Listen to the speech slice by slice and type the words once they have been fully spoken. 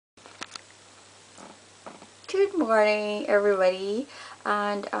Good morning, everybody,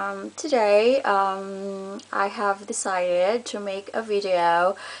 and today I have decided to make a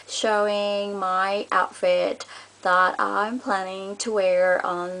video showing my outfit that I'm planning to wear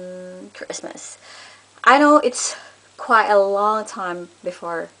on Christmas. I know it's quite a long time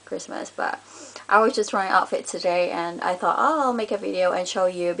before Christmas, but I was just trying outfits today and I thought, oh, I'll make a video and show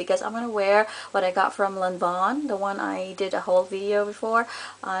you because I'm gonna wear what I got from Lanvin, the one I did a whole video before.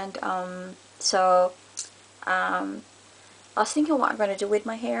 And I was thinking what I'm gonna do with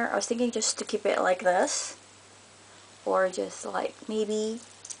my hair. I was thinking just to keep it like this, or just like maybe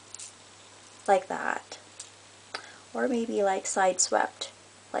like that, or maybe like side swept,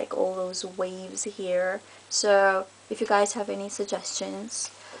 like all those waves here. So if you guys have any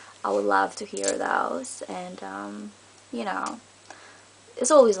suggestions, I would love to hear those. And you know,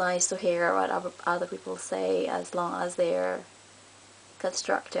 it's always nice to hear what other people say, as long as they're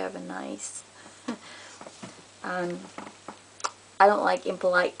constructive and nice. um, I don't like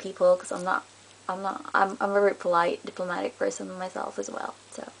impolite people because I'm a very polite, diplomatic person myself as well.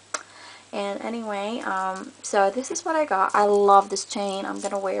 So, and anyway, so this is what I got. I love this chain. I'm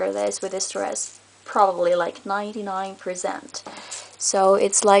gonna wear this with this dress probably like 99%. So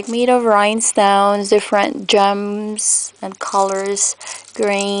it's like made of rhinestones, different gems and colors: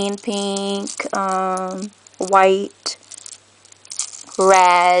 green, pink, white,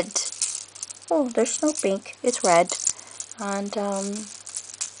 red. Oh, there's no pink. It's red. And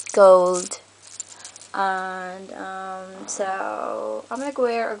gold. And so I'm gonna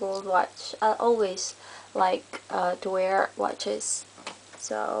wear a gold watch. I always like to wear watches,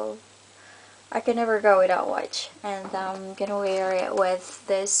 so I can never go without watch. And I'm gonna wear it with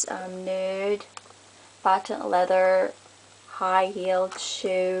this nude patent leather high-heeled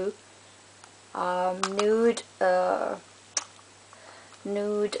shoe, nude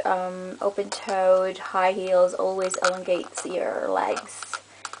open-toed high heels. Always elongates your legs.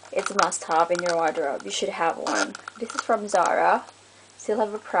 It's a must-have in your wardrobe. You should have one. This is from Zara. Still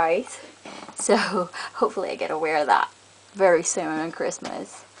have a price. So hopefully I get to wear that very soon on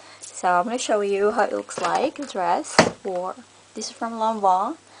Christmas. So I'm going to show you how it looks like, the dress. Or this is from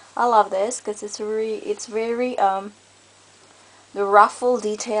Lanvin. I love this because it's very the ruffle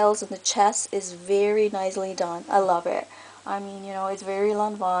details on the chest is very nicely done. I love it. I mean, you know, it's very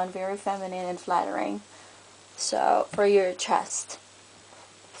Lanvin, very feminine and flattering. So for your chest.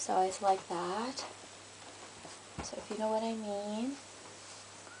 So it's like that. So if you know what I mean.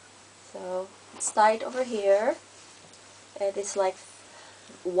 So it's tight over here. And it's like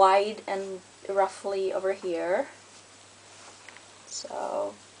wide and roughly over here.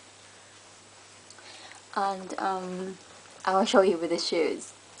 So, and I will show you with the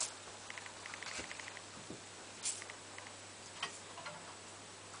shoes.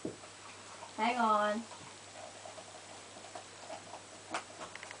 Hang on.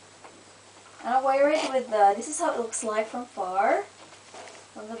 And I'll wear it with the, this is how it looks like from far,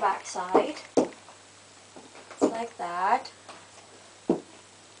 from the back side. It's like that.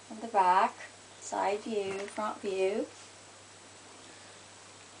 From the back, side view, front view.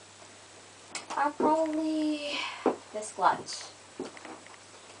 I'll probably, this clutch.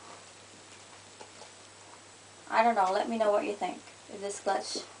 I don't know, let me know what you think, if this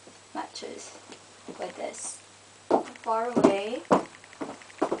clutch matches with this. Far away.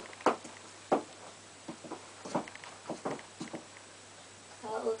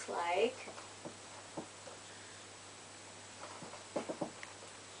 How it looks like.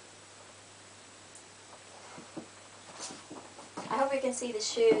 I hope you can see the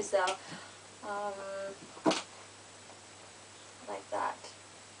shoes though. Like that.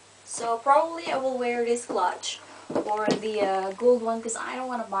 So probably I will wear this clutch or the gold one because I don't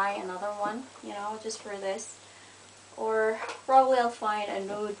want to buy another one, you know, just for this. Or probably I'll find a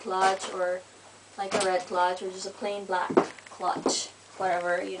nude clutch or like a red clutch or just a plain black clutch,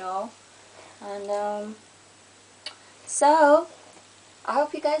 whatever, you know. And so I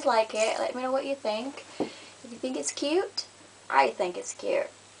hope you guys like it. Let me know what you think. If you think it's cute, I think it's cute.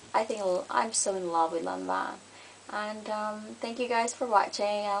 I think I'm so in love with Lanvin. And thank you guys for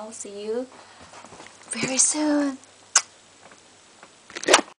watching. I'll see you very soon.